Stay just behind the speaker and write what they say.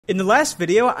In the last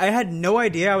video, I had no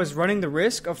idea I was running the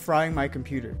risk of frying my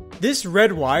computer. This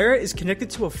red wire is connected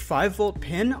to a 5-volt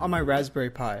pin on my Raspberry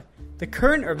Pi. The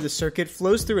current of the circuit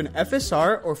flows through an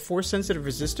FSR or force-sensitive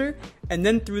resistor, and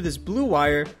then through this blue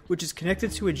wire, which is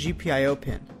connected to a GPIO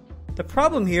pin. The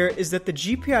problem here is that the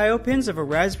GPIO pins of a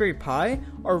Raspberry Pi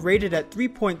are rated at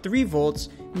 3.3 volts,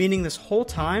 meaning this whole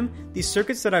time, these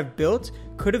circuits that I've built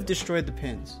could have destroyed the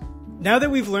pins. Now that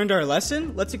we've learned our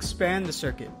lesson, let's expand the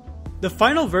circuit. The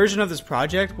final version of this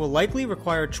project will likely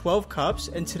require 12 cups,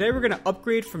 and today we're going to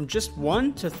upgrade from just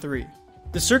 1 to 3.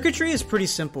 The circuitry is pretty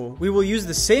simple. We will use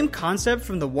the same concept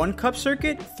from the 1 cup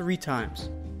circuit 3 times.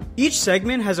 Each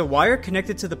segment has a wire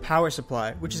connected to the power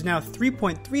supply, which is now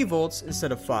 3.3 volts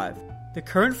instead of 5. The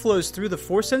current flows through the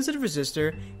force-sensitive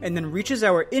resistor and then reaches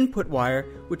our input wire,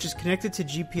 which is connected to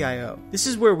GPIO. This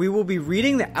is where we will be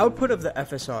reading the output of the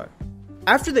FSR.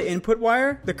 After the input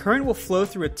wire, the current will flow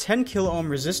through a 10 kilo ohm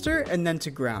resistor and then to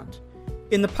ground.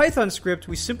 In the Python script,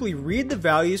 we simply read the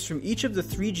values from each of the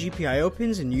 3 GPIO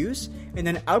pins in use, and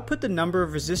then output the number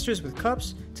of resistors with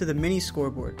cups to the mini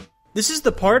scoreboard. This is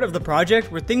the part of the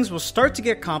project where things will start to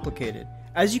get complicated.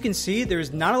 As you can see, there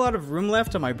is not a lot of room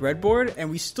left on my breadboard, and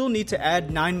we still need to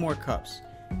add 9 more cups.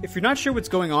 If you're not sure what's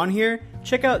going on here,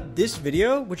 check out this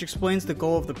video, which explains the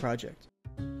goal of the project.